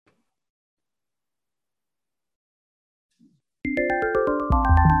Oh,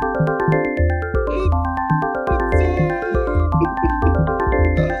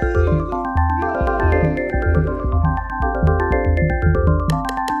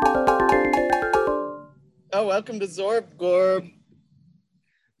 welcome to Zorb Gorb.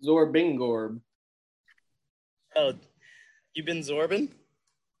 Zorbingorb. Oh, you been Zorbing?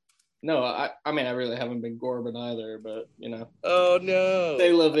 No, I mean, I really haven't been Gorbin either, but, you know. Oh, no.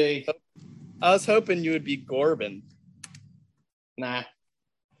 Say Livy. I was hoping you would be Gorbin. Nah. It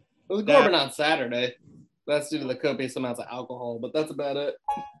was Gorbin on Saturday. That's due to the copious amounts of alcohol, but that's about it.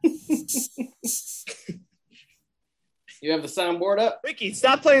 You have the soundboard up? Ricky,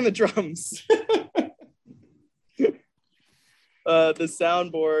 stop playing the drums. The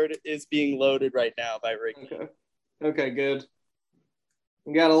soundboard is being loaded right now by Ricky. Okay, good.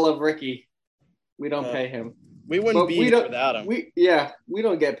 You gotta love Ricky. We don't pay him. We wouldn't be here without him. We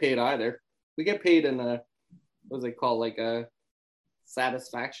don't get paid either. We get paid in what's it called? Like a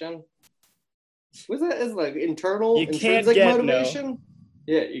satisfaction? What's that? Is like intrinsic motivation? No.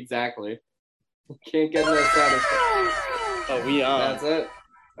 Yeah, exactly. You can't get no satisfaction. Oh, we are. That's it.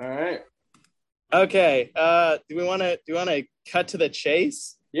 All right. Okay. Do we want to cut to the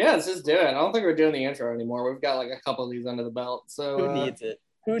chase? Yeah, let's just do it. I don't think we're doing the intro anymore. We've got like a couple of these under the belt. So who needs it?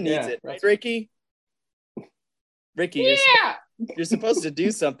 Who needs it? Right, Ricky? Ricky, you're supposed to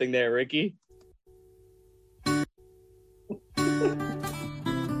do something there, Ricky.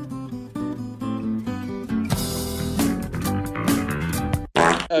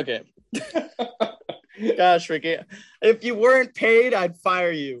 Okay. Gosh, Ricky, if you weren't paid, I'd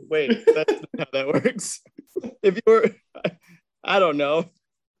fire you. Wait, that's not how that works. If you were, I don't know.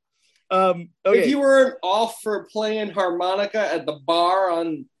 Okay. If you weren't off for playing harmonica at the bar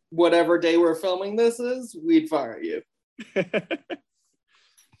on whatever day we're filming this is, we'd fire you.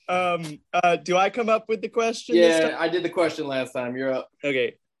 Do I come up with the question? Yeah, I did the question last time. You're up.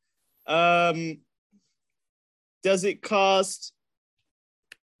 Okay. Does it cost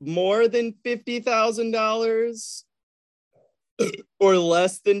more than $50,000 or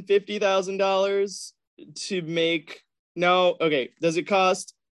less than $50,000 to make? No. Okay. Does it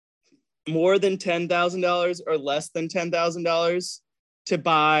cost more than $10,000 or less than $10,000 to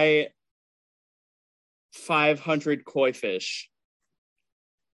buy 500 koi fish?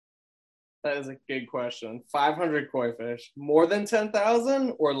 That is a good question. 500 koi fish, more than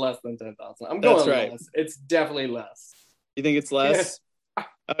 10,000 or less than 10,000? I'm going less. It's definitely less. You think it's less? Yeah.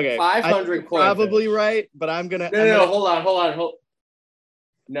 Okay. 500 koi probably fish. Right, but I'm gonna. No, hold on.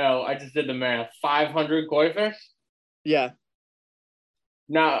 No, I just did the math. 500 koi fish? Yeah.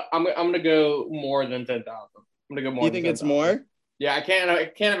 No, I'm gonna go more than 10,000. I'm gonna go more. You think it's more? Yeah, I can't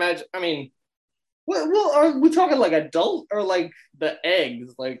imagine. I mean, well, are we talking like adult or like the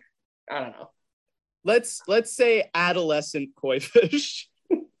eggs? Like, I don't know. Let's say adolescent koi fish.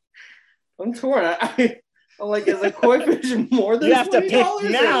 I'm torn. I'm like, is a koi fish more than $20? You have to pick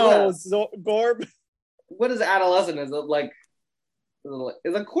now, Gorb. What is adolescent? Is a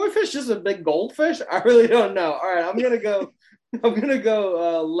koi fish just a big goldfish? I really don't know. All right, I'm gonna go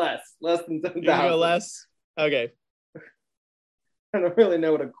less than 10,000. You go less. Okay. I don't really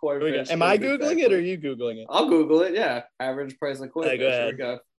know what a koi fish is. Am I Googling it or are you Googling it? I'll Google it, yeah. Average price of koi fish. Go ahead. Here we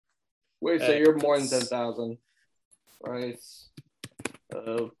go. Wait, so you're more than 10,000. Price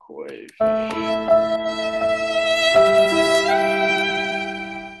of koi fish.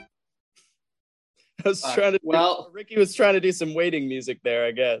 Ricky was trying to do some waiting music there,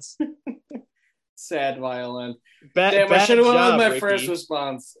 I guess. Sad violin. Damn, I should have went with my Ricky. first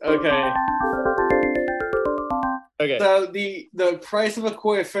response. Okay. So the price of a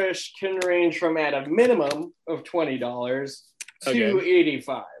koi fish can range from at a minimum of $20 to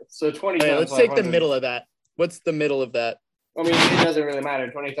 $85. So 20 times let's take the middle of that. What's the middle of that? I mean, it doesn't really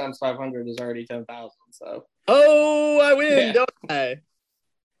matter. 20 times 500 is already 10,000. So. Oh, I win, don't I?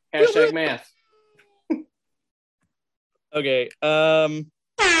 Hashtag math. Okay.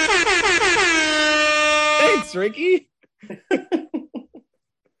 Thanks, Ricky.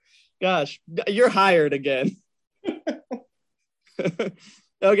 Gosh, you're hired again.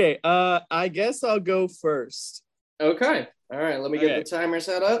 Okay. I guess I'll go first. Okay. All right. Let me get the timer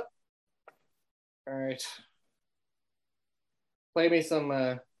set up. All right. Play me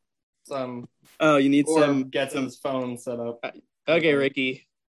some. Oh, you need some. Get some phone set up. Okay, Ricky.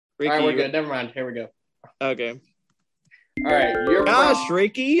 All right, we're good. Never mind. Here we go. Okay. All right. Gosh,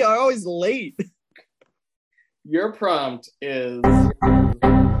 Ricky, you're always late. Your prompt is.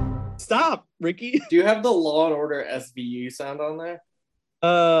 Stop, Ricky. Do you have the Law and Order SVU sound on there?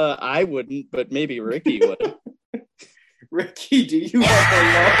 I wouldn't, but maybe Ricky would. Ricky, do you want the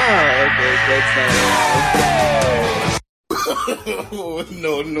law? Oh, okay, that's not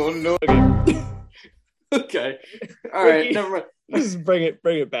No. Okay. Okay. All right. Ricky, Never mind. just bring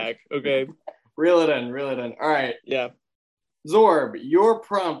it back. Okay. Reel it in. All right. Yeah. Zorb, your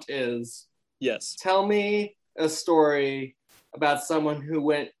prompt is Yes. tell me a story about someone who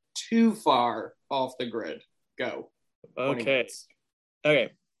went too far off the grid. Go. Okay.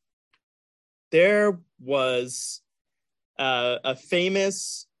 Okay. There was a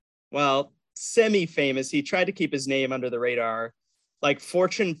famous, well, semi-famous, he tried to keep his name under the radar, like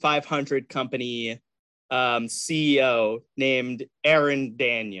Fortune 500 company CEO named Aaron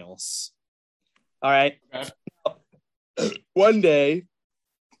Daniels. All right. Okay. One day,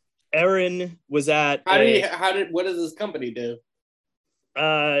 Aaron was at what does this company do?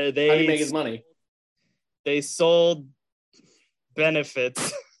 How do you make his money? They sold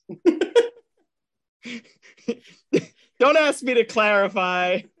benefits. Don't ask me to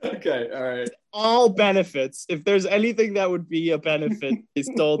clarify. Okay, all right. All benefits. If there's anything that would be a benefit, they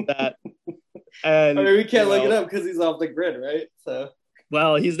sold that. And I mean, we can't look it up because he's off the grid, right? So,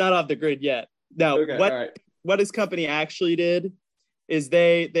 well, he's not off the grid yet. Now, okay, what his company actually did is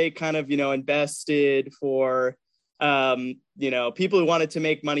they kind of invested for people who wanted to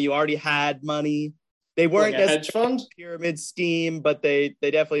make money, who already had money. They weren't like a hedge fund pyramid scheme, but they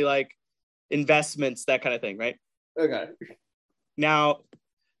definitely like investments, that kind of thing, right? Okay. Now,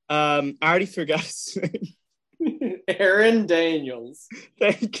 I already forgot his name. Aaron Daniels.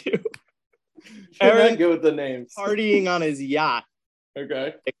 Thank you. Aaron, not good with the names. Partying on his yacht.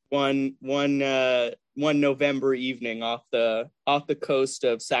 Okay. One November evening off the coast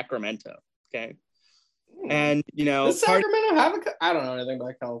of Sacramento. Okay. And does Sacramento have I don't know anything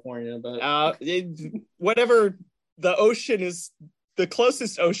about California, but whatever, the ocean is the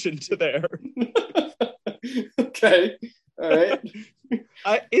closest ocean to there. Okay. All right.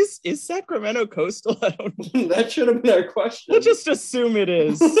 Is Sacramento coastal? I don't know. That should have been our question. We'll just assume it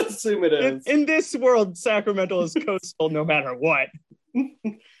is. Let's assume it is. In this world, Sacramento is coastal no matter what.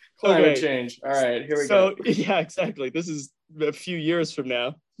 Climate change. All right, here we go. So yeah, exactly. This is a few years from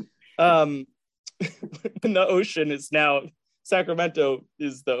now. When the ocean is now, Sacramento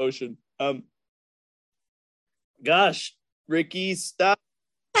is the ocean. Gosh, Ricky, stop.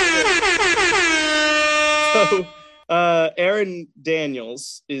 So Aaron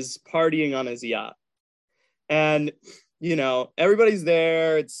Daniels is partying on his yacht, and everybody's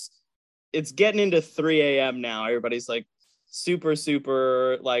there. It's getting into 3 a.m. now. Everybody's like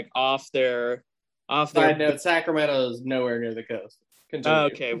super like off their Side note, Sacramento is nowhere near the coast. Continue.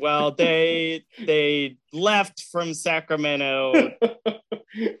 Okay, well, they left from Sacramento.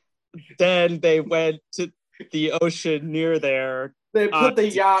 Then they went to the ocean near there. They put the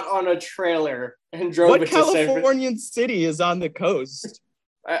yacht on a trailer and drove it to San Francisco. What Californian city is on the coast?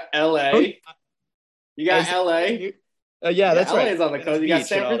 LA. You got LA. Yeah, that's right. LA is on the coast. You got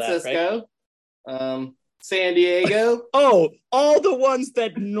San Francisco, that, right? San Diego. Oh, all the ones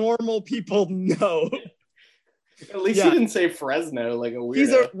that normal people know. At least he didn't say Fresno like a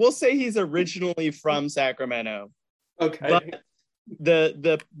weirdo. We'll say he's originally from Sacramento. Okay. But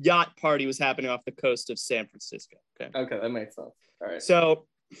the yacht party was happening off the coast of San Francisco. Okay, that makes sense. All right. So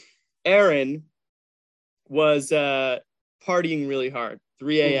Aaron was partying really hard,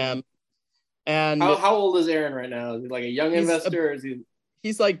 3 a.m. Mm-hmm. And how old is Aaron right now? Is he like a young investor, or is he?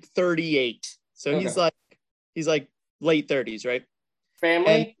 He's like 38. So he's like late 30s, right?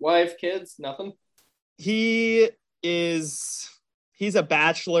 Family, wife, kids, nothing. He's a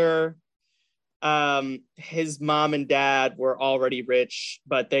bachelor. His mom and dad were already rich,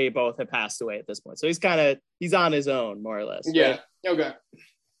 but they both have passed away at this point. So he's on his own, more or less. Yeah. Right? Okay.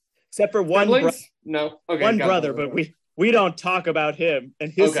 Except for one brother. No. Okay. One brother, but we don't talk about him.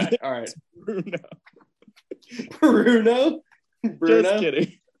 And his name all right. Bruno. Bruno? Just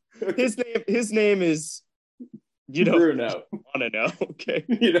kidding. Okay. His name is Bruno. Want to know? Okay.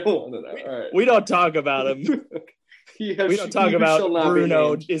 You don't want to know. All right. We don't talk about him. We don't talk about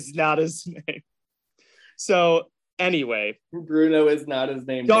Bruno. Is not his name. So anyway, Bruno is not his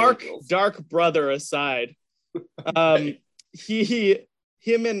name. Dark brother aside,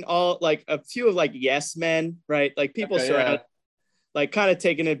 him and all like a few of like yes men, right? Like people surround, like kind of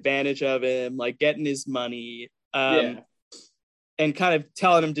taking advantage of him, like getting his money, and kind of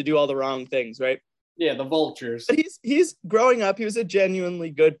telling him to do all the wrong things, right? Yeah, the vultures. But he's growing up. He was a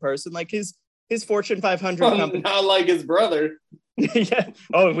genuinely good person. Like his Fortune 500 company. Not like his brother. Yeah.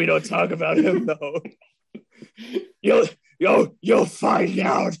 Oh, we don't talk about him though. You'll find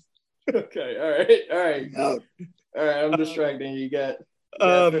out. Okay. All right. I'm distracting you. You got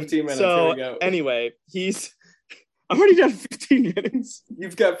 15 minutes. So here we go. Anyway, I'm already done 15 minutes.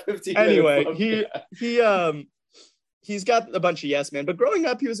 You've got 15 minutes. Anyway, he's got a bunch of yes men, but growing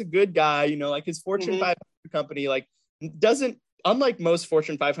up, he was a good guy, like his Fortune 500 company, like doesn't, unlike most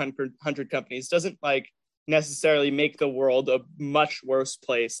Fortune 500 companies, doesn't like necessarily make the world a much worse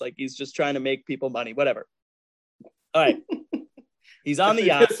place. Like he's just trying to make people money, whatever. All right. He's on the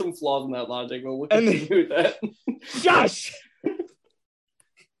yacht. There's some flaws in that logic, but we'll continue with that. Josh!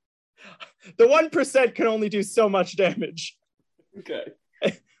 The 1% can only do so much damage. Okay.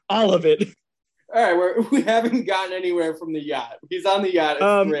 All of it. All right, we haven't gotten anywhere from the yacht. He's on the yacht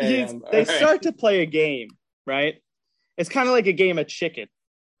at 3 a.m. They start to play a game, right? It's kind of like a game of chicken,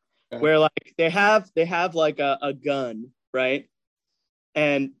 where like they have like a gun, right?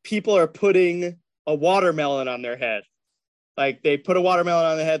 And people are putting a watermelon on their head. Like they put a watermelon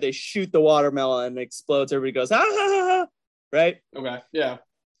on their head, they shoot the watermelon and it explodes. Everybody goes, ah, right? Okay, yeah.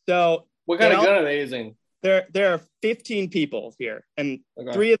 So what kind of gun are they using? There are 15 people here, and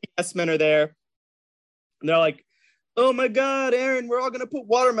 3 of the yes men are there. And they're like, oh my God, Aaron, we're all going to put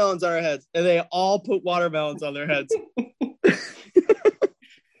watermelons on our heads. And they all put watermelons on their heads.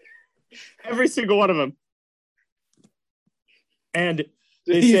 Every single one of them. And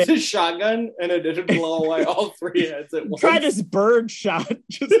they used a shotgun and it didn't blow away all 3 heads at once. Try this bird shot.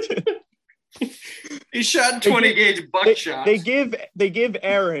 He shot 20 gauge buckshot. They give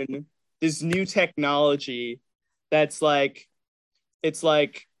Aaron this new technology that's like, it's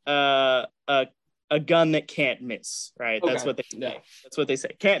like a gun that can't miss, right? Okay. That's what they say. Yeah. That's what they say.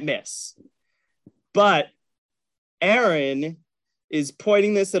 Can't miss. But Aaron is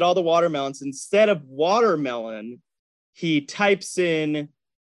pointing this at all the watermelons. Instead of watermelon, he types in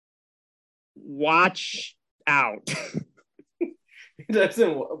watch out. He types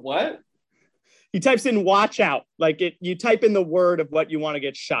in what? He types in watch out. Like you type in the word of what you want to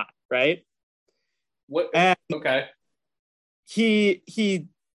get shot, right? What? And okay.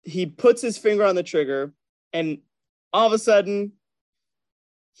 He puts his finger on the trigger, and all of a sudden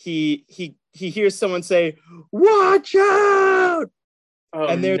he hears someone say, watch out! Oh,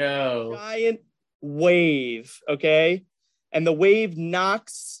 and there's no. a giant wave, okay? And the wave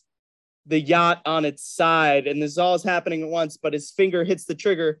knocks the yacht on its side, and this all is happening at once, but his finger hits the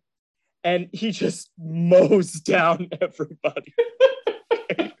trigger, and he just mows down everybody.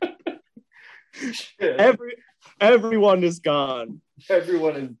 Everyone is gone.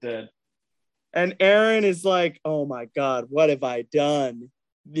 Everyone is dead. And Aaron is like, oh my God, what have I done?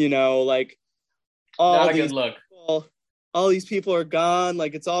 Like all Not a these good look. All these people are gone.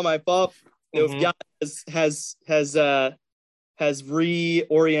 Like it's all my fault. The yacht has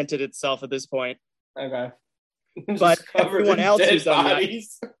reoriented itself at this point. Okay. But everyone else who's on the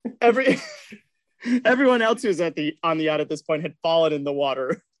yacht, everyone else who's on the yacht at this point had fallen in the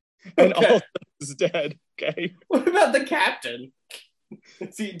water. And all of them is dead. Okay. What about the captain?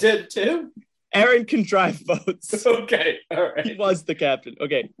 Is he dead too? Aaron can drive boats. Okay. All right. He was the captain.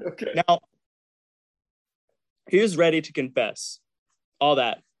 Okay. Now, he was ready to confess all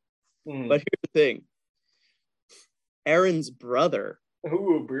that. But here's the thing. Aaron's brother.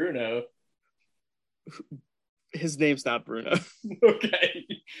 Ooh, Bruno. His name's not Bruno. Okay.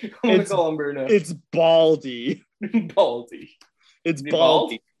 I'm going to call him Bruno. It's Baldy. Baldy. It's Baldy.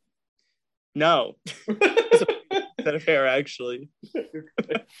 Bald? No. It's a set of hair, actually.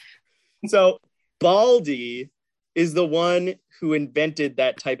 So Baldy is the one who invented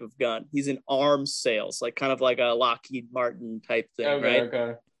that type of gun. He's in arms sales, like kind of like a Lockheed Martin type thing, right?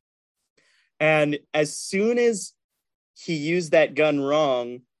 Okay. And as soon as he used that gun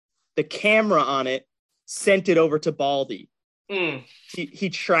wrong, the camera on it sent it over to Baldy. He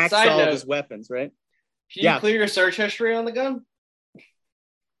tracks all of his weapons, right? Can you clear your search history on the gun?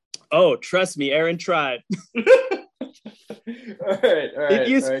 Oh, trust me, Aaron tried. All right.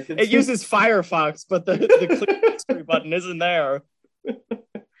 It uses Firefox, but the clear history button isn't there.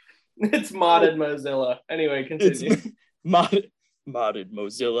 It's modded Mozilla. Anyway, continue. It's modded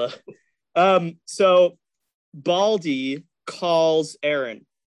Mozilla. So Baldy calls Aaron,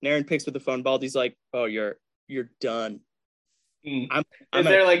 and Aaron picks up the phone. Baldy's like, "Oh, you're done." Is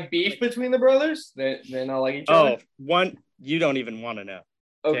there like beef between the brothers? They not like each other? Oh, one you don't even want to know.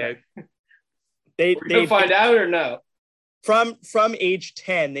 Okay. They find out or no? From age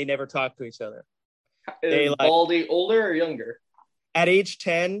 10, they never talk to each other. Is Baldy older or younger? At age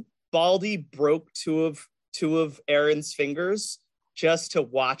 10, Baldy broke two of Aaron's fingers just to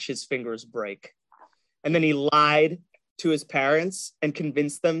watch his fingers break. And then he lied to his parents and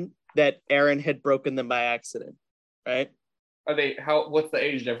convinced them that Aaron had broken them by accident. Right? What's the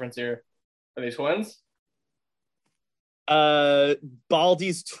age difference here? Are they twins?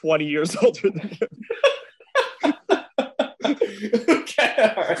 Baldy's 20 years older than him.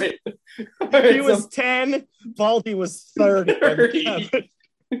 Okay, all right. He was 10, Baldy was 30.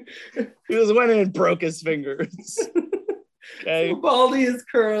 He just went in and broke his fingers. Okay. So Baldy is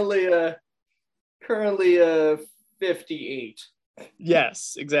currently 58.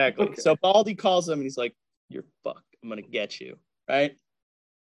 Yes, exactly. Okay. So Baldy calls him and he's like, "You're fucked. I'm gonna get you." Right?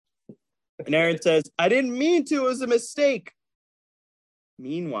 And Aaron says, "I didn't mean to. It was a mistake."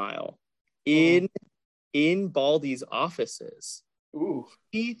 Meanwhile, in Baldy's offices,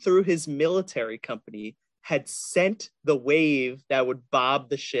 he, through his military company, had sent the wave that would bob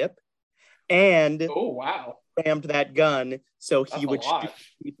the ship and rammed that gun so he would shoot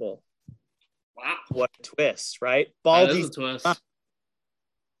people. Wow. What a twist, right? Baldy's a twist.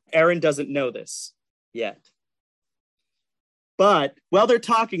 Aaron doesn't know this yet. But while they're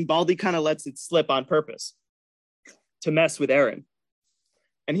talking, Baldy kind of lets it slip on purpose to mess with Aaron.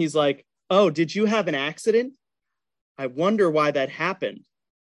 And he's like, "Oh, did you have an accident? I wonder why that happened.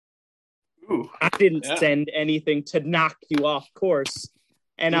 I didn't send anything to knock you off course,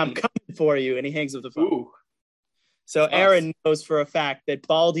 and I'm coming for you." And he hangs up the phone. So Aaron knows for a fact that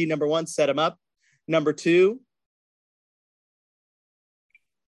Baldy, number one, set him up. Number two,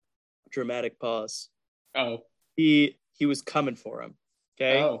 dramatic pause. He was coming for him.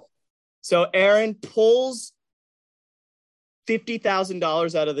 Okay. So Aaron pulls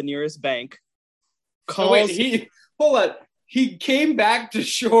 $50,000 out of the nearest bank. Hold on. He came back to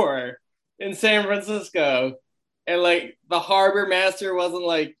shore in San Francisco, and like the harbor master wasn't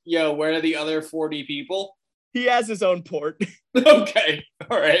like, "Yo, where are the other 40 people?" He has his own port. Okay,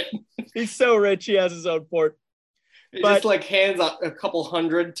 all right. He's so rich, he has his own port. He just like hands a couple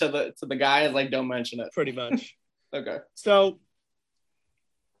hundred to the guy and like, "Don't mention it." Pretty much. Okay. So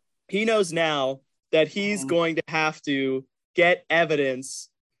he knows now that he's going to have to get evidence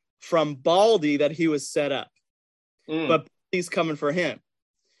from Baldy that he was set up. But Baldy's coming for him.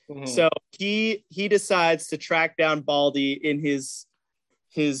 So he decides to track down Baldy in his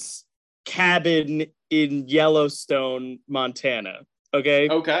cabin in Yellowstone, Montana.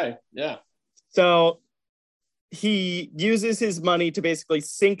 Okay, yeah. So he uses his money to basically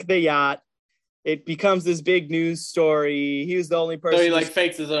sink the yacht. It becomes this big news story. He was the only person. So he like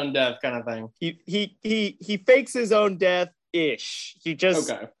fakes his own death, kind of thing. He fakes his own death-ish. He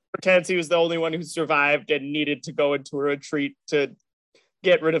just pretends he was the only one who survived and needed to go into a retreat to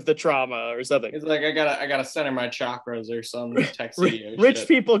get rid of the trauma or something. It's like I gotta center my chakras or some rich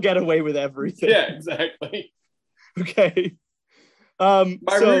people get away with everything. Yeah, exactly. Okay.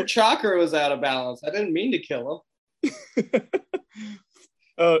 My root chakra was out of balance. I didn't mean to kill him.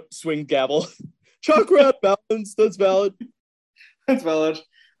 Swing gavel. Chakra out of balance. That's valid. That's valid.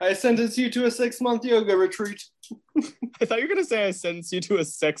 I sentence you to a 6-month yoga retreat. I thought you were gonna say I sentence you to a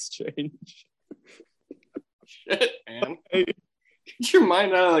sex change. Shit, man. Get your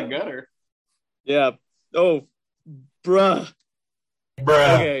mind out of the gutter. Yeah. Oh, bruh.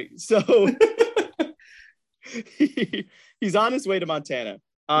 Okay, so he's on his way to Montana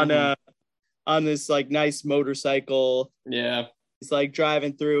on this like nice motorcycle. Yeah. He's like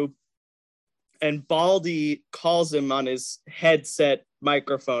driving through, and Baldy calls him on his headset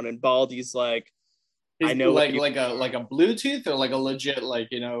microphone, and Baldy's like, "I know." Like a Bluetooth or like a legit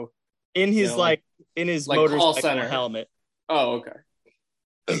in his motorcycle call center helmet. Oh, okay.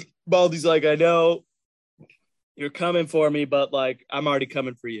 Baldy's like, "I know you're coming for me, but like I'm already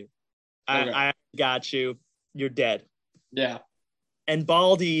coming for you. I got you. You're dead." Yeah. And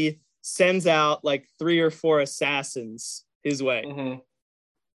Baldy sends out like 3 or 4 assassins his way.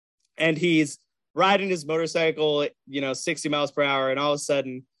 And he's riding his motorcycle, 60 miles per hour. And all of a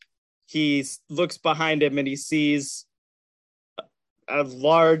sudden he looks behind him and he sees a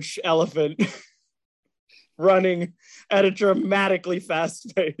large elephant running at a dramatically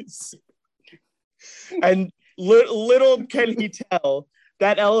fast pace. And little can he tell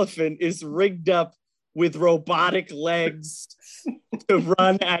that elephant is rigged up with robotic legs to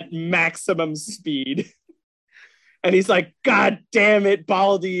run at maximum speed. And he's like, "God damn it,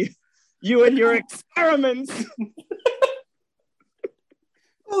 Baldy, you and your experiments."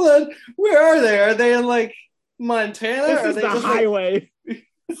 Hold on, where are they? Are they in like Montana? This is the highway.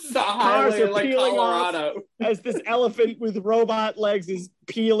 This is the highway in like Colorado. As this elephant with robot legs is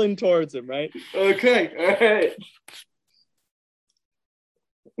peeling towards him, right? Okay, all right.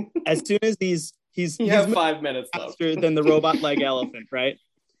 As soon as he's you have 5 minutes faster than the robot leg elephant, right?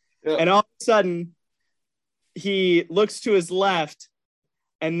 Yep. And all of a sudden, he looks to his left,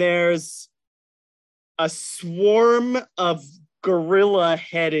 and there's a swarm of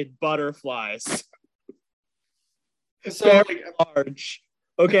gorilla-headed butterflies. So very large.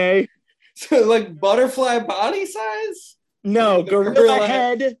 Okay. So like butterfly body size? No, gorilla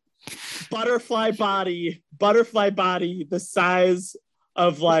head, butterfly body, the size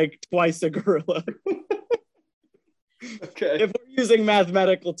of like twice a gorilla. Okay. If we're using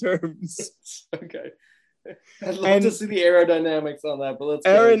mathematical terms. Okay. I'd love to see the aerodynamics on that, but let's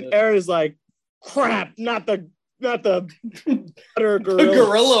Aaron is like, crap, not the butter gorilla. The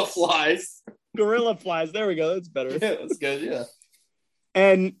gorilla flies. Gorilla flies. There we go. That's better. Yeah, that's good. Yeah.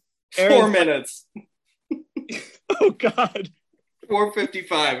 And Aaron's 4 minutes. Oh God.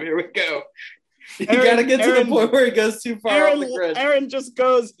 4:55. Here we go. You gotta get to the point where he goes too far off the grid. Aaron just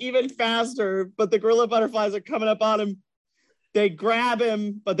goes even faster, but the gorilla butterflies are coming up on him. They grab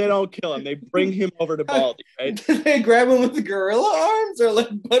him, but they don't kill him. They bring him over to Baldy, right? Did they grab him with the gorilla arms or like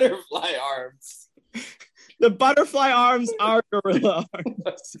butterfly arms? The butterfly arms are gorilla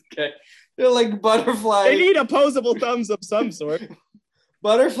arms. Okay. They're like butterfly. They need opposable thumbs of some sort.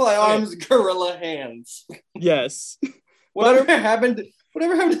 Butterfly arms, gorilla hands. Yes. Whatever happened to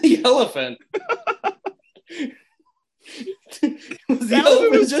the elephant? The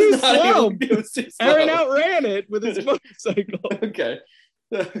elephant was too slow. It was too slow. Aaron outran it with his motorcycle. Okay.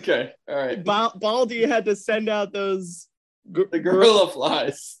 All right. Baldy had to send out those the gorilla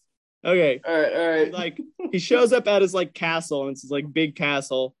flies. Okay. All right. Like he shows up at his like castle, and it's his like big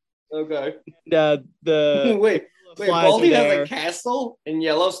castle. Okay. And, wait. Baldy has a castle in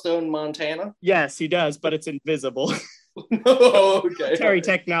Yellowstone, Montana? Yes, he does, but it's invisible. Oh, okay. Military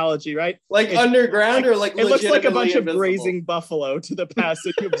technology, right? Like it's underground or like it looks like a bunch invisible? Of grazing buffalo to the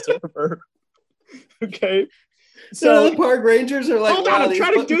passing observer. Okay. So the park rangers are like, hold on, I'm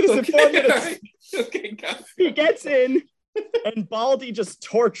trying to do this in 4 minutes. Right. Okay, go. He gets in and Baldy just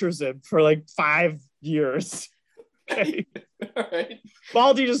tortures him for like 5 years. Okay. All right.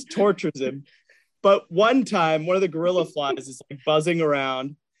 Baldy just tortures him. But one time, one of the gorilla flies is like buzzing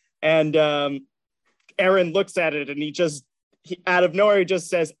around, and Aaron looks at it, and he out of nowhere, he just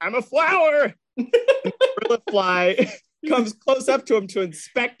says, "I'm a flower." And the gorilla fly comes close up to him to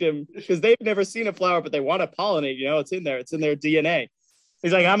inspect him because they've never seen a flower, but they want to pollinate. You know, it's in their DNA.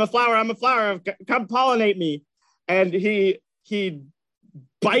 He's like, I'm a flower. Come pollinate me. And he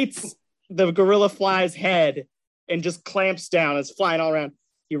bites the gorilla fly's head and just clamps down. It's flying all around.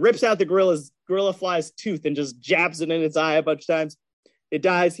 He rips out the gorilla fly's tooth and just jabs it in its eye a bunch of times. It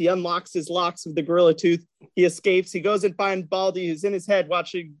dies. He unlocks his locks with the gorilla tooth. He escapes. He goes and finds Baldy, who's in his head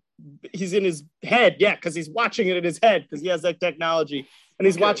watching. He's in his head, yeah, because he's watching it in his head because he has that technology. And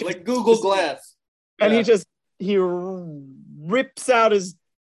he's watching like Google Glass. And he rips out his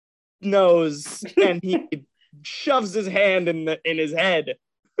nose and he shoves his hand in his head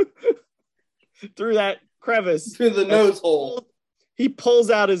through that crevice. Through the nose hole. He pulls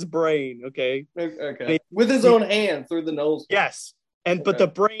out his brain, okay? Okay. With his own hand through the nose hole. Yes. But the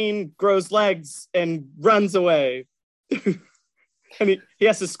brain grows legs and runs away. And he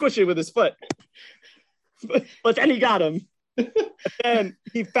has to squish it with his foot. But then he got him. And then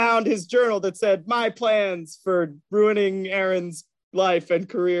he found his journal that said, "My plans for ruining Aaron's life and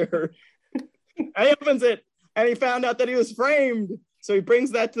career." And he opens it, and he found out that he was framed. So he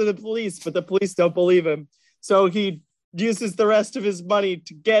brings that to the police, but the police don't believe him. So he uses the rest of his money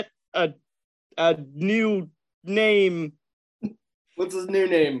to get a new name. What's his new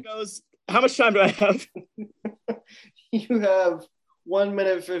name? He goes, how much time do I have? You have 1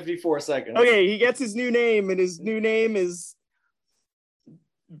 minute 54 seconds. Okay, he gets his new name, and his new name is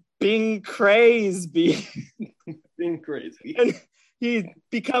Bing Crazy. Bing Crazy. And he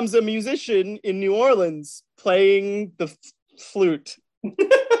becomes a musician in New Orleans playing the flute.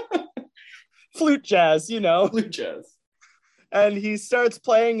 Flute jazz, you know. Flute jazz. And he starts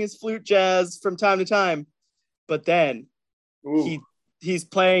playing his flute jazz from time to time. But then he's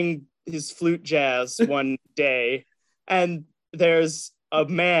playing his flute jazz one day, and there's a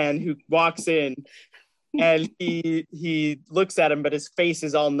man who walks in, and he looks at him, but his face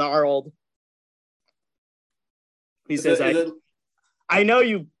is all gnarled. He says, I know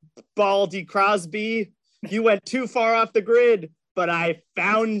you, Baldy Crosby. You went too far off the grid, but I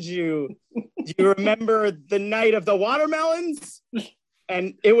found you. Do you remember the night of the watermelons?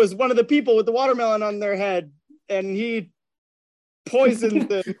 And it was one of the people with the watermelon on their head, and he poisoned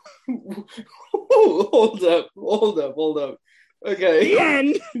them. Hold up. Okay. The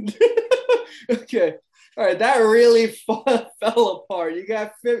end. Okay. All right. That really fell apart. You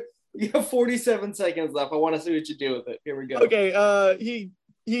got 47 seconds left. I want to see what you do with it. Here we go. Okay.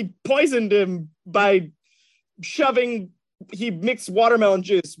 He poisoned him by shoving. He mixed watermelon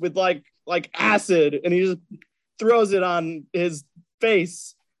juice with like acid, and he just throws it on his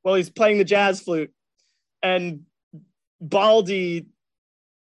face while he's playing the jazz flute. And Baldy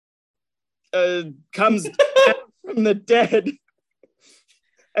comes from the dead.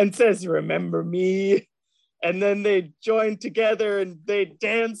 and says, "Remember me?" And then they join together and they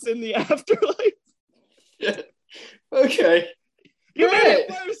dance in the afterlife. Yeah. Okay. You made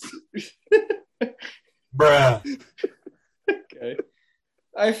it worse. Bruh. Okay.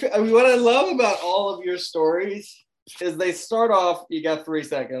 What I love about all of your stories is they start off, you got 3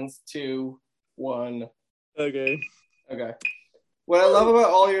 seconds, 2, 1. Okay. What I love about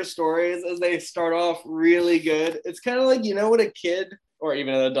all your stories is they start off really good. It's kind of like, you know what a kid or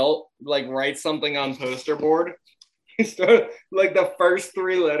even an adult like writes something on poster board? You start like the first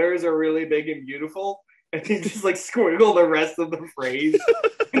 3 letters are really big and beautiful, and you just like squiggle the rest of the phrase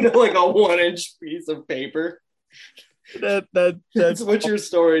into like a 1-inch piece of paper. That's what your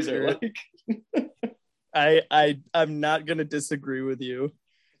stories are like. I'm not gonna disagree with you.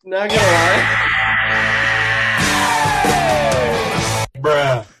 Not gonna lie.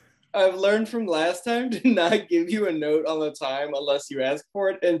 Bruh. I've learned from last time to not give you a note on the time unless you ask for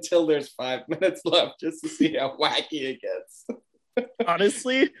it until there's 5 minutes left, just to see how wacky it gets.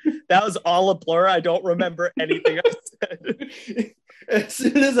 Honestly, that was all a blur. I don't remember anything I said. As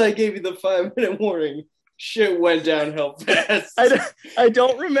soon as I gave you the 5-minute warning, shit went downhill fast. I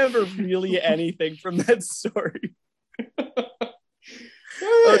don't remember really anything from that story. All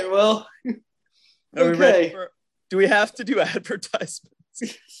right, well. Are we ready for, do we have to do advertisements?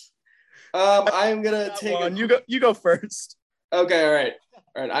 I'm gonna take one. You go first. Okay, all right.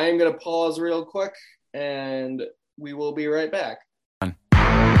 I am gonna pause real quick, and we will be right back.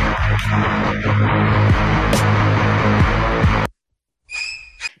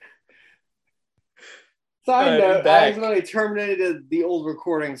 Side note, I accidentally terminated the old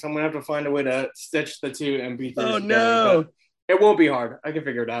recording, so I'm gonna have to find a way to stitch the 2 MP3s together. No! It won't be hard. I can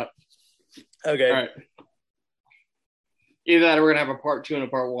figure it out. Okay. All right. Either that or we're gonna have a part 2 and a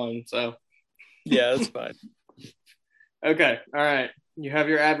part 1. So. Yeah, that's fine. Okay. All right. You have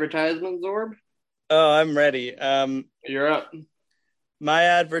your advertisement, Zorb? Oh, I'm ready. You're up. My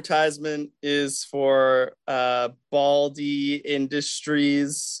advertisement is for Baldy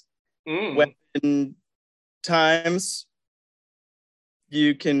Industries weapon times.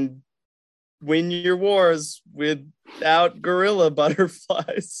 You can win your wars without gorilla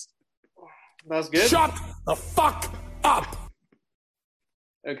butterflies. That's good. Shut the fuck up.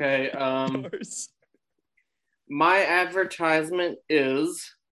 Okay. My advertisement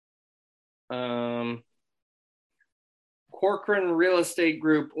is Corcoran Real Estate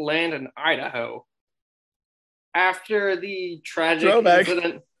Group land in Idaho. After the tragic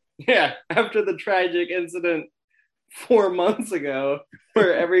incident. Yeah, after the tragic incident 4 months ago,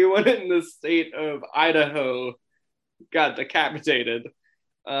 where everyone in the state of Idaho got decapitated.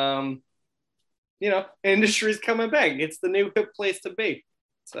 Industry's coming back. It's the new hip place to be.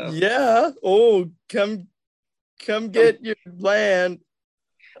 So yeah. Oh, come get your land.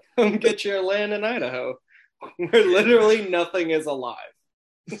 Come get your land in Idaho, where literally nothing is alive.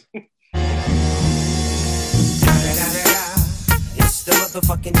 It's the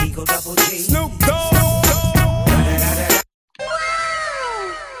motherfucking Eagle Double G. Snoop Dogg.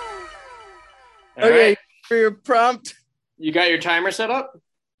 Okay, right. For your prompt. You got your timer set up?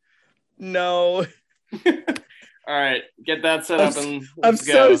 No. All right, get that set up and let's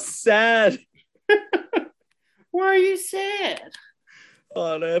go. So sad. Why are you sad?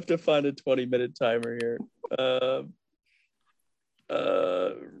 Hold on, I have to find a 20-minute timer here.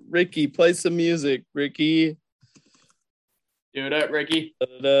 Ricky, play some music. Ricky. Do it up, Ricky.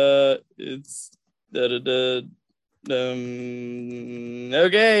 It's okay,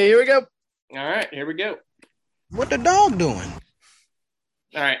 here we go. All right, here we go. What the dog doing?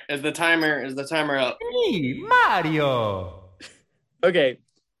 All right, is the timer up? Hey, Mario. Okay.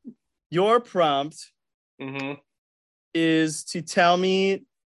 Your prompt is to tell me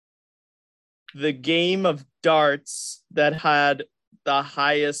the game of darts that had the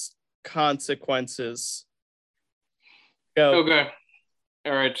highest consequences. Go. Okay.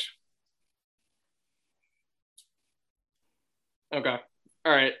 All right. Okay.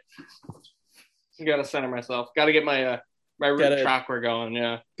 All right. Gotta center myself. Gotta get my root chakra going.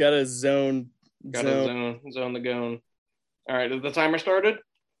 Yeah. Gotta zone the gone. All right. Is the timer started?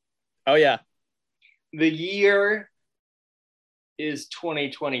 Oh yeah. The year is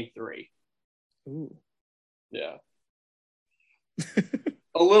 2023. Ooh. Yeah.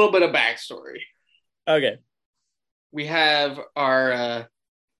 A little bit of backstory. Okay. We have our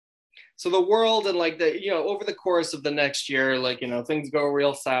so the world and over the course of the next year, things go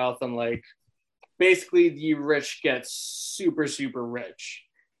real south and basically the rich get super, super rich.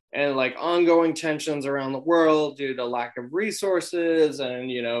 And ongoing tensions around the world due to lack of resources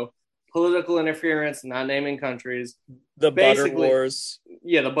and, political interference, not naming countries. The butter wars.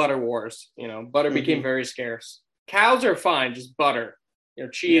 Yeah, the butter wars. Butter became very scarce. Cows are fine, just butter.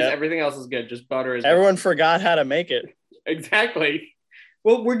 Cheese, everything else is good. Just butter is Everyone forgot how to make it. Exactly.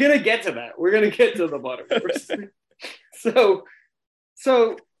 Well, we're going to get to that. We're going to get to the butter wars.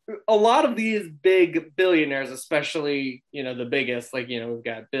 So a lot of these big billionaires, especially, the biggest, like, we've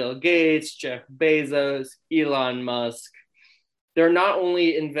got Bill Gates, Jeff Bezos, Elon Musk. They're not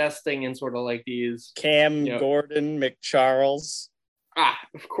only investing in sort of like these Cam Gordon McCharles.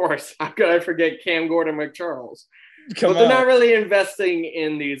 Of course. How could I forget Cam Gordon McCharles? But they're not really investing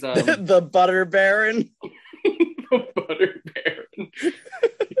in these the butter baron. The butter baron.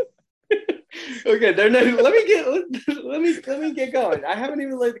 Okay, they're not. Let me get going. I haven't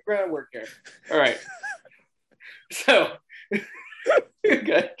even laid the groundwork here. All right. So,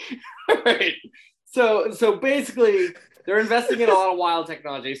 okay. All right. So basically, they're investing in a lot of wild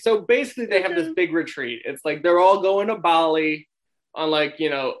technology. So basically, they have this big retreat. It's like they're all going to Bali on like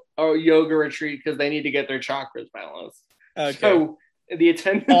a yoga retreat because they need to get their chakras balanced. Okay. So the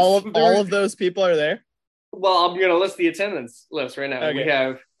attendance. All of those people are there. Well, I'm gonna list the attendance list right now. Okay. We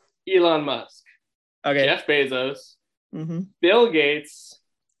have Elon Musk. Okay. Jeff Bezos. Mm-hmm. Bill Gates.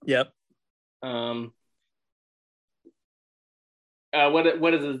 Yep. What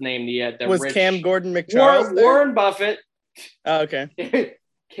is his name? The was rich... Cam Gordon McCharles Warren Buffett. Oh, okay.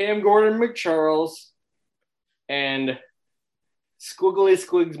 Cam Gordon McCharles and Squiggly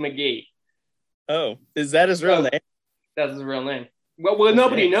Squigs McGee. Oh, is that his real name? That's his real name. Well,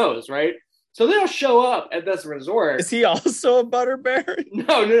 nobody knows, right? So they'll show up at this resort. Is he also a butter baron?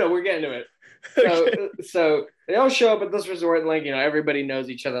 No, we're getting to it. So they all show up at this resort and like, everybody knows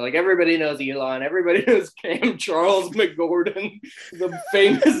each other. Like everybody knows Elon, everybody knows Cam Charles McGordon, the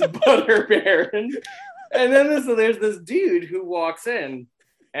famous butter baron. And then there's this dude who walks in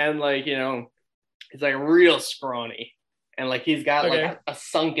and like, he's like real scrawny. And like he's got like a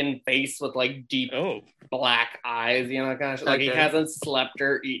sunken face with like deep black eyes, kind of like he hasn't slept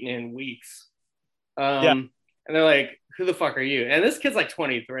or eaten in weeks. And they're like, "Who the fuck are you?" And this kid's like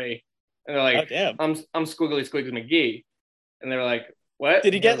 23, and they're like, "I'm Squiggly Squigs McGee," and they're like, "What?"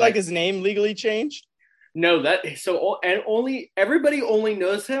 Did he get like his name legally changed? No, everybody only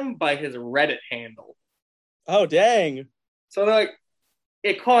knows him by his Reddit handle. Oh dang! So they're like,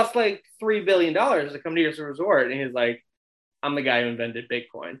 it costs like $3 billion to come to your resort, and he's like, "I'm the guy who invented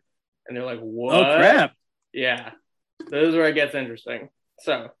Bitcoin," and they're like, "What?" Oh crap! Yeah, this is where it gets interesting.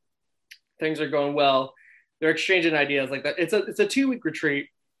 So things are going well. They're exchanging ideas like that. It's a 2-week retreat.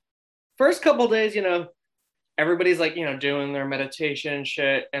 First couple days, everybody's like, doing their meditation and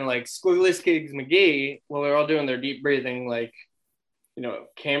shit, and like Squiggly Skiggs McGee, well, they're all doing their deep breathing, like,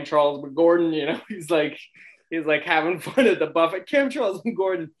 Cam Charles McGordon, he's like having fun at the buffet. Cam Charles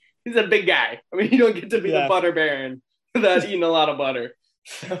McGordon, he's a big guy. I mean, you don't get to be the butter baron without eating a lot of butter.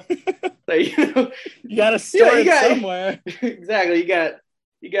 So you got to start somewhere. Exactly.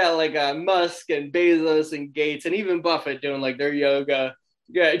 You got like Musk and Bezos and Gates and even Buffett doing like their yoga.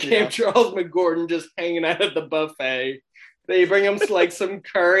 You got Cam Charles McGordon just hanging out at the buffet. They bring him like some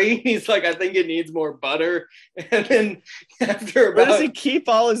curry. He's like, I think it needs more butter. And then after where does he keep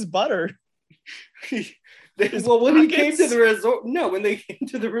all his butter? When he came to the resort, when they came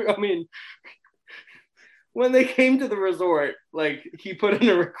to the resort, like he put in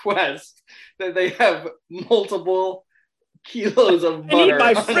a request that they have multiple kilos of butter.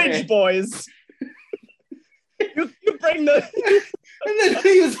 I need my fridge, boys. you bring the. And then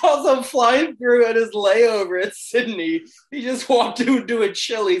he was also flying through at his layover at Sydney. He just walked into a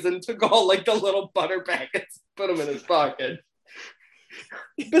Chili's and took all like the little butter packets, put them in his pocket.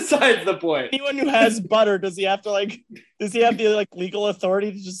 Besides the point. Anyone who has butter, does he have the legal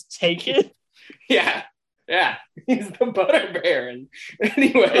authority to just take it? Yeah. He's the butter baron.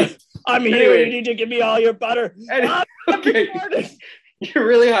 Anyway. I'm here. You need to give me all your butter. Okay. You're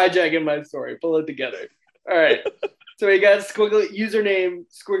really hijacking my story. Pull it together. All right. So he got username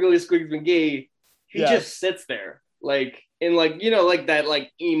Squiggly Squigs McGee. He just sits there, like in like that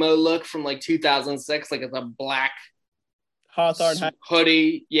like emo look from like 2006, like it's a black Hawthorne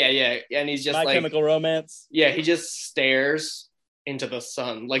hoodie. Yeah, and he's just My Chemical Romance. Yeah, he just stares into the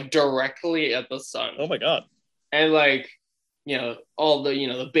sun, like directly at the sun. Oh my god! And like all the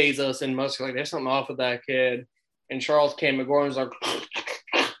the Bezos and Musk are like, there's something off with that kid. And Charles K. McGordon's like,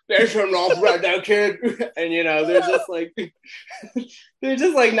 there's something off with that kid. And they're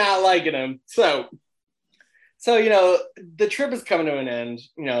just like not liking him. So the trip is coming to an end.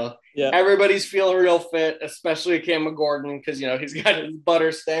 Everybody's feeling real fit, especially Cam McGordon, because he's got his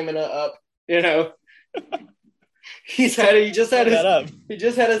butter stamina up. He just had his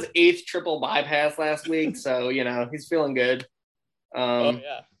 8th triple bypass last week, so he's feeling good.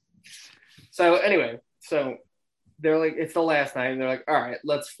 Yeah. So anyway, they're like, it's the last night, and they're like, all right,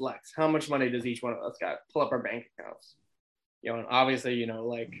 let's flex. How much money does each one of us got? Pull up our bank accounts. And obviously,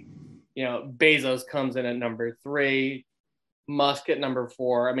 Bezos comes in at number 3, Musk at number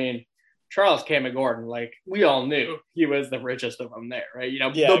 4. I mean, Charles Gordon, like, we all knew he was the richest of them there, right?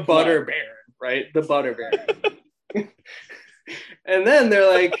 The butter baron, right? The butter baron. And then they're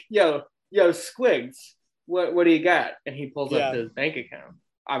like, yo, Squigs, what do you got? And he pulls up his bank account.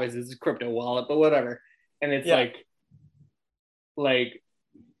 Obviously, it's a crypto wallet, but whatever. And it's like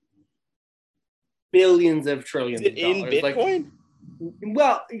billions of trillions of dollars. In Bitcoin?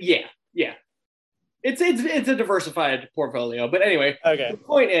 Well, yeah. It's a diversified portfolio. But anyway, okay. The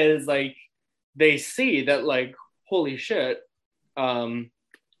point is, like, they see that, like, holy shit,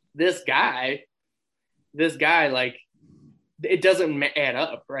 this guy, like, it doesn't add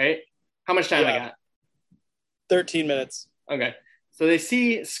up, right? How much time I got? 13 minutes. Okay. So they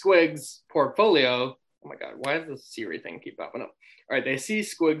see Squig's portfolio. Oh my God, why does the Siri thing keep popping up? All right, they see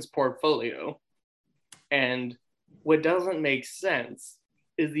Squig's portfolio, and what doesn't make sense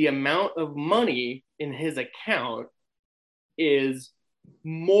is the amount of money in his account is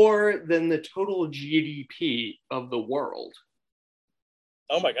more than the total GDP of the world.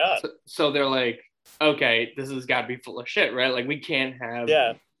 Oh my God. So they're like, okay, this has got to be full of shit, right? Like, we can't have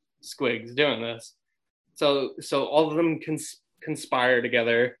Squigs doing this. So all of them conspire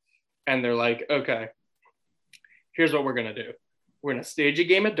together, and they're like, okay, here's what we're going to do. We're going to stage a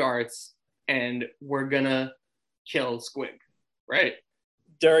game of darts, and we're going to kill Squig, right?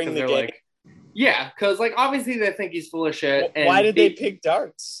 During the game? Like, yeah, because, like, obviously they think he's full of shit. And why did they pick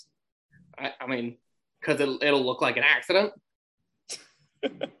darts? I mean, because it'll look like an accident.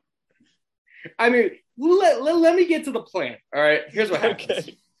 I mean, let me get to the plan, all right? Here's what happens.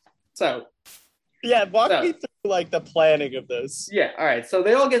 Okay. So... yeah, walk me through, like, the planning of this. Yeah, all right. So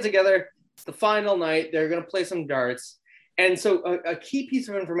they all get together. It's the final night. They're going to play some darts. And so a key piece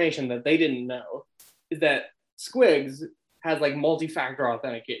of information that they didn't know is that Squigs has, like, multi-factor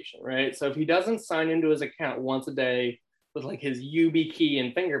authentication, right? So if he doesn't sign into his account once a day with, like, his UB key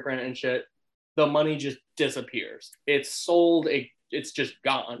and fingerprint and shit, the money just disappears. It's sold. It's just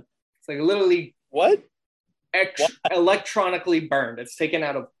gone. It's, like, literally... What? Electronically burned. It's taken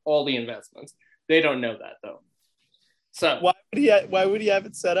out of all the investments. They don't know that, though. So why would he have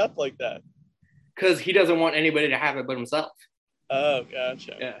it set up like that? Because he doesn't want anybody to have it but himself. Oh,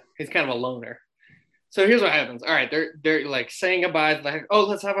 gotcha. Yeah, he's kind of a loner. So here's what happens. All right, they're like saying goodbye. Like, oh,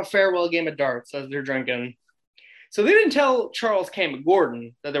 let's have a farewell game of darts as they're drinking. So they didn't tell Charles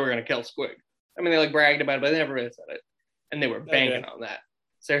Gordon that they were going to kill Squig. I mean, they, like, bragged about it, but they never really said it. And they were banking on that.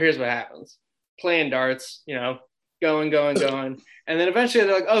 So here's what happens. Playing darts, going. And then eventually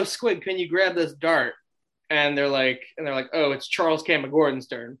they're like, oh, Squig, can you grab this dart? And they're like, oh, it's Charles Gordon's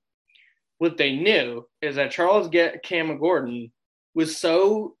turn. What they knew is that Charles Gordon was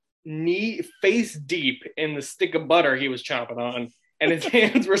so face deep in the stick of butter he was chomping on, and his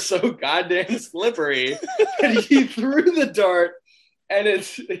hands were so goddamn slippery that he threw the dart, and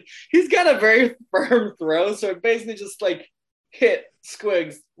he's got a very firm throw, so it basically just, like, hit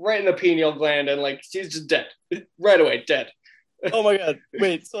Squigs right in the pineal gland, and, like, she's just dead right away, dead. Oh my God!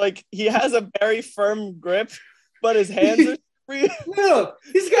 Wait, so, like, he has a very firm grip, but his hands are free. No,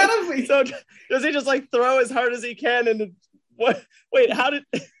 he's got a. So does he just, like, throw as hard as he can? And what? Wait, how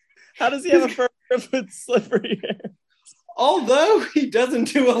does he have a firm grip with slippery hands? Although he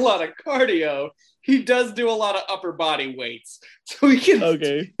doesn't do a lot of cardio, he does do a lot of upper body weights, so he can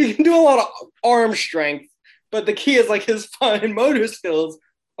do a lot of arm strength. But the key is, like, his fine motor skills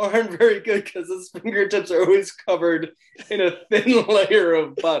aren't very good because his fingertips are always covered in a thin layer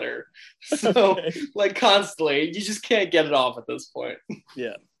of butter. So, like, constantly, you just can't get it off at this point.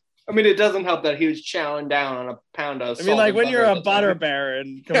 Yeah. I mean, it doesn't help that he was chowing down on a pound of salt. I mean, like, when you're a butter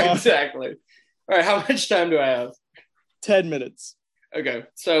baron, come on. Exactly. All right, how much time do I have? 10 minutes. Okay,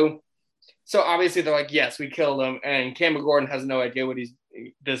 so obviously they're like, yes, we killed him, and Gordon has no idea what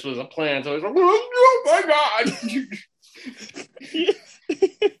this was a plan, so he's like, oh my God!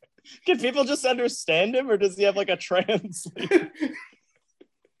 Can people just understand him, or does he have, like, a translator?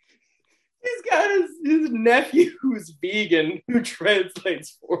 He's got his nephew who's vegan who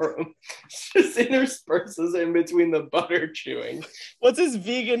translates for him. Just intersperses in between the butter chewing. What's his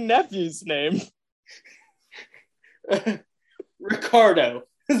vegan nephew's name? Ricardo.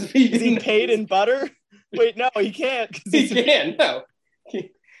 Is he paid in butter? Wait, no, he can't. He can, no.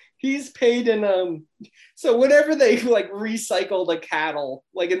 He's paid in so whenever they like recycle the cattle,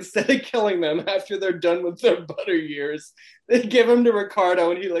 like instead of killing them after they're done with their butter years, they give them to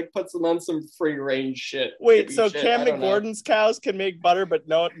Ricardo and he like puts them on some free range shit. Wait, so Cam McGordon's cows can make butter, but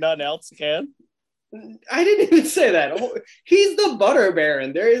none else can? I didn't even say that. He's the butter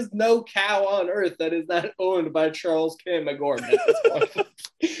baron. There is no cow on earth that is not owned by Charles Cam McGordon at this point.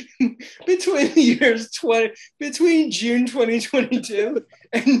 between June 2022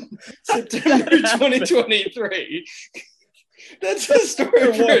 and September 2023. That's a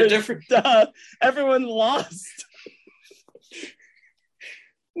story for a different. Everyone lost.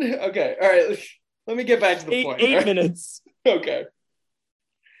 Okay, all right. Let me get back to the point. 8 minutes. Okay.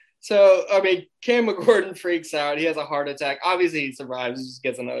 So, I mean, Cam McGordon freaks out. He has a heart attack. Obviously, he survives. He just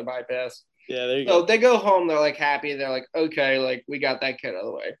gets another bypass. Yeah, there you go. So they go home. They're like happy. They're like, okay, like we got that kid out of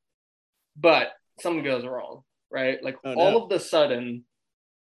the way. But something goes wrong, right? Like all of a sudden,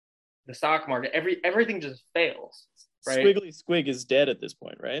 the stock market, everything just fails. Right? Squiggly Squig is dead at this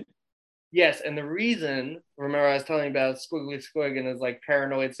point, right? Yes, and the reason, remember I was telling you about Squiggly Squig and his like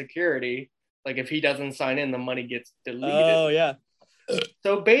paranoid security. Like if he doesn't sign in, the money gets deleted. Oh yeah.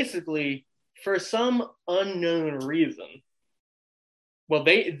 So basically, for some unknown reason, well,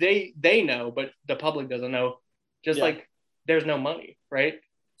 they know, but the public doesn't know. Just like there's no money, right?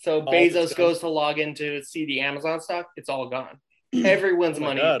 So Bezos goes to log into see the Amazon stock, it's all gone. Everyone's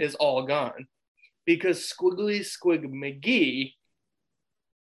money is all gone because Squiggly Squig McGee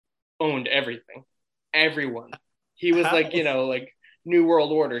owned everything. Everyone. He was like, like New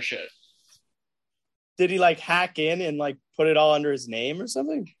World Order shit. Did he like hack in and like put it all under his name or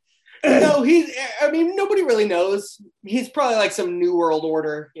something? No, nobody really knows. He's probably like some New World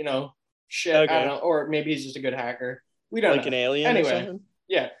Order, shit. Okay. I don't know. Or maybe he's just a good hacker. We don't know. Like an alien anyway, or something?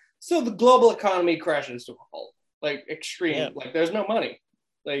 Yeah. So the global economy crashes to a halt. Like extreme. Yeah. Like there's no money.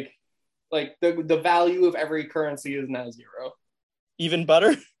 Like the value of every currency is now zero. Even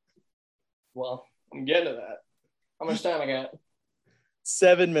butter? Well, I'm getting to that. How much time I got?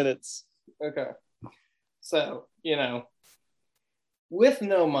 7 minutes. Okay. So, with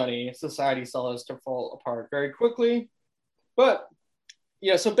no money, society starts to fall apart very quickly. But,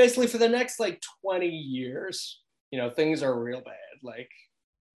 so basically for the next like 20 years, things are real bad. Like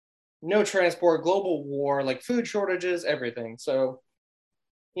no transport, global war, like food shortages, everything. So,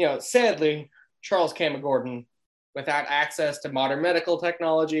 sadly, Charles Cam McGordon, without access to modern medical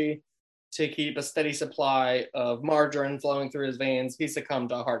technology to keep a steady supply of margarine flowing through his veins, he succumbed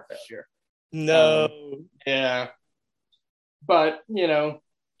to heart failure. No. Yeah. But,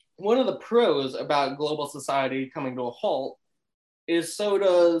 one of the pros about global society coming to a halt is so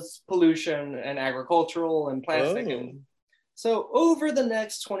does pollution and agricultural and plastic. And so over the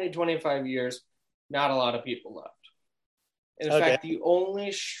next 25 years, not a lot of people left. In fact, the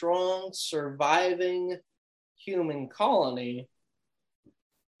only strong surviving human colony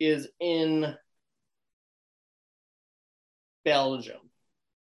is in Belgium.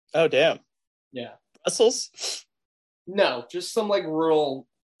 Oh, damn. Yeah. Brussels? No, just some like rural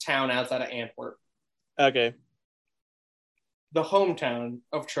town outside of Antwerp. Okay. The hometown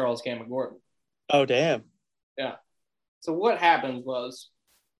of Charles Cam McGordon. Oh, damn. Yeah. So what happened was...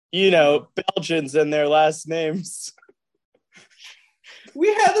 Belgians and their last names. We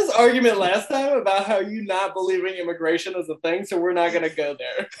had this argument last time about how you not believing immigration is a thing, so we're not going to go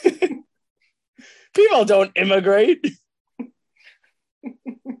there. People don't immigrate.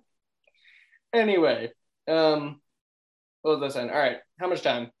 Anyway, what was I saying? All right, how much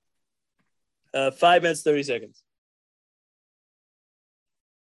time? 5 minutes, 30 seconds.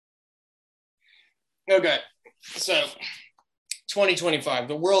 Okay, so 2025,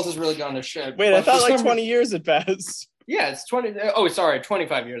 the world has really gone to shit. Wait, I thought like 20 years had passed. Yeah, it's 20. Oh, sorry,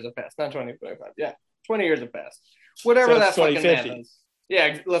 25 years have passed, not 2025. Yeah, 20 years have passed. Whatever that fucking math is.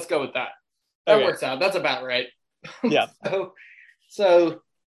 Yeah, let's go with that. That works out. That's about right. Yeah. So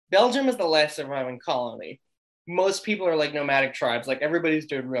Belgium is the last surviving colony. Most people are like nomadic tribes. Like everybody's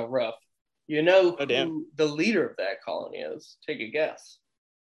doing real rough. You know who the leader of that colony is? Take a guess.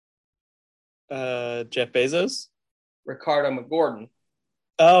 Jeff Bezos? Ricardo McGordon.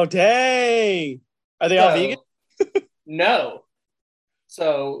 Oh, dang. Are they all vegan? No.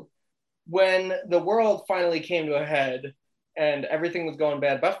 So when the world finally came to a head and everything was going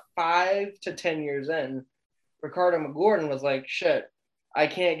bad, about 5 to 10 years in, Ricardo McGordon was like, shit, I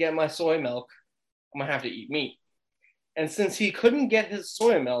can't get my soy milk. I'm going to have to eat meat. And since he couldn't get his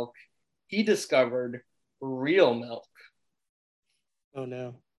soy milk, he discovered real milk. Oh,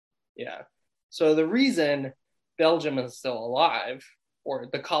 no. Yeah. So the reason Belgium is still alive, or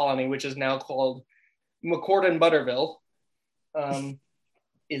the colony, which is now called McCorden Butterville,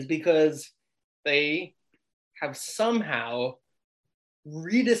 is because they have somehow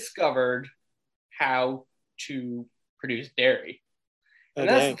rediscovered how to produce dairy. And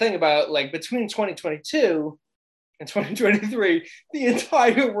that's the thing about, like, between 2022 and 2023, the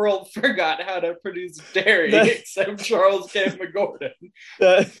entire world forgot how to produce dairy except Charles Gordon.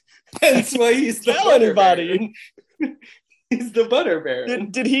 Hence why he's the butter baron. He's the butter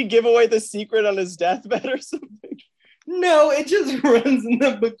baron. Did he give away the secret on his deathbed or something? No, it just runs in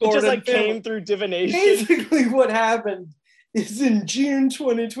the McGordon. It just like came through divination. Basically, what happened is in June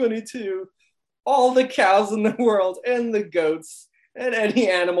 2022, all the cows in the world and the goats and any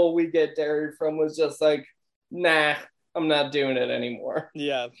animal we get dairy from was just like, nah, I'm not doing it anymore.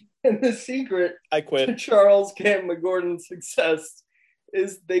 Yeah. And the secret I quit. to Charles Gordon's success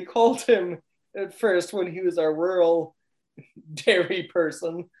is they called him at first, when he was a rural dairy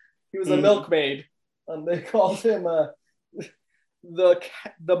person, he was a milkmaid. They called him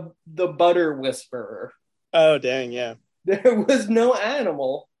the butter whisperer. Oh, dang, yeah. There was no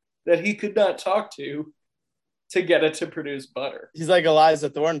animal that he could not talk to get it to produce butter. He's like Eliza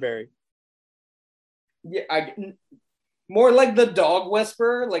Thornberry. Yeah, more like the dog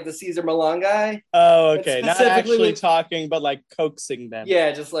whisperer, like the Caesar Milan guy. Oh, okay. Not actually talking, but like coaxing them.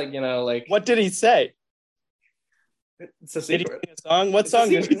 Yeah, just like, like... What did he say? It's a secret. Did he sing a song? What song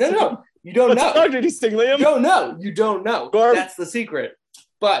did he sing? No. You don't know. What song did he sing, Liam? You don't know. That's the secret.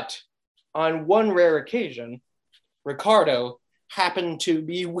 But on one rare occasion, Ricardo happened to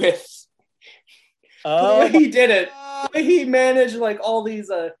be with... the way he did it, the way he managed like all these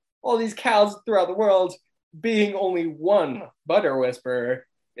cows throughout the world, being only one butter whisperer,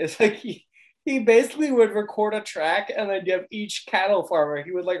 is like he basically would record a track and then give each cattle farmer,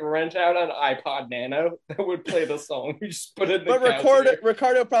 he would like rent out an iPod Nano that would play the song. He just put it in the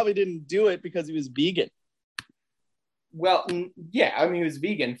Ricardo probably didn't do it because he was vegan. Well, yeah, I mean, he was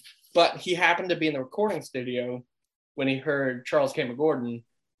vegan, but he happened to be in the recording studio when he heard Charles Gordon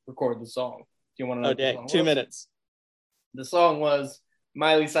record the song. Do you want to know what the song 2 minutes. The song was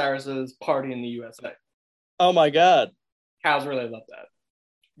Miley Cyrus's Party in the USA. Oh my God. Cows really love that.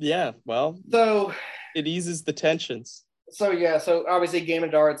 Yeah, well, so it eases the tensions. So obviously Game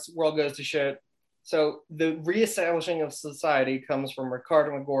of Darts, world goes to shit. So the reestablishing of society comes from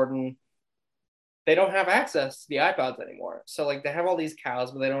Ricardo and Gordon. They don't have access to the iPods anymore. So like they have all these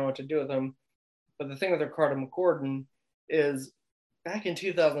cows, but they don't know what to do with them. But the thing with Ricardo and Gordon is back in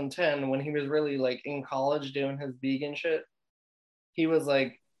 2010, when he was really like in college doing his vegan shit, he was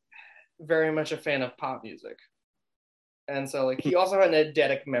like very much a fan of pop music. And so like he also had an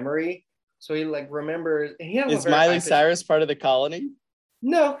eidetic memory. So he like remembers. And he has Is Miley Cyrus part of the colony?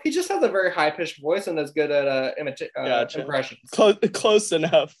 No, he just has a very high-pitched voice and is good at impressions. Close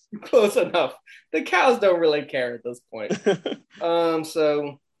enough. Close enough. The cows don't really care at this point.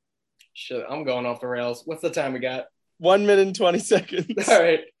 So, shit, I'm going off the rails. What's the time we got? 1 minute and 20 seconds. All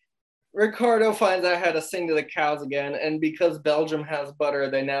right. Ricardo finds out how to sing to the cows again, and because Belgium has butter,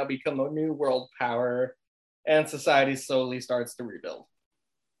 they now become a new world power, and society slowly starts to rebuild.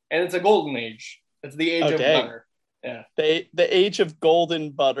 And it's a golden age. It's the age of butter. Yeah. The age of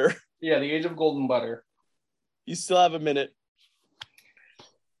golden butter. Yeah, the age of golden butter. You still have a minute.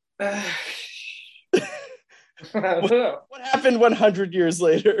 I don't know. What happened 100 years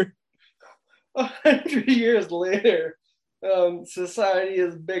later? 100 years later, society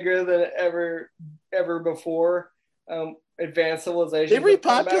is bigger than ever before. Advanced civilization. They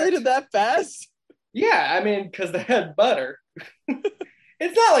repopulated that fast? Yeah, I mean, because they had butter.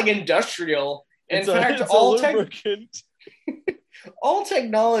 It's not like industrial. In fact, all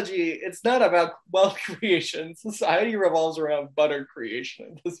technology, it's not about wealth creation. Society revolves around butter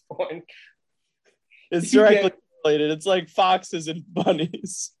creation at this point. It's directly related. It's like foxes and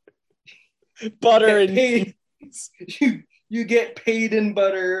bunnies. Butter and you get paid in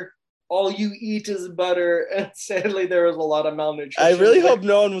butter. All you eat is butter. And sadly, there was a lot of malnutrition. I really hope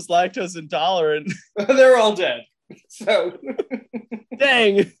no one was lactose intolerant. They're all dead. So,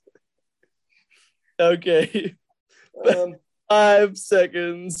 dang. Okay. 5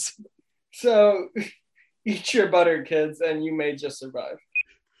 seconds. So, eat your butter, kids, and you may just survive.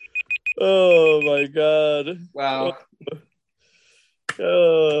 Oh my God. Wow.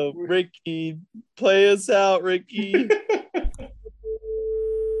 Oh, Ricky. Play us out, Ricky.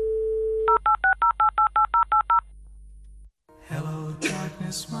 Hello,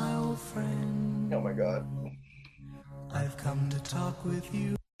 darkness, my old friend. Oh my God. I've come to talk with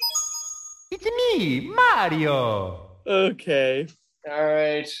you. It's me, Mario. Okay. All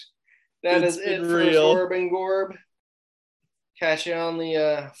right. That is it for Sorb and Gorb. Catch you on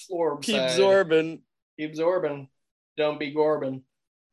the Florb Keep side. Zorbin. Keep Zorbin. Don't be Gorbin.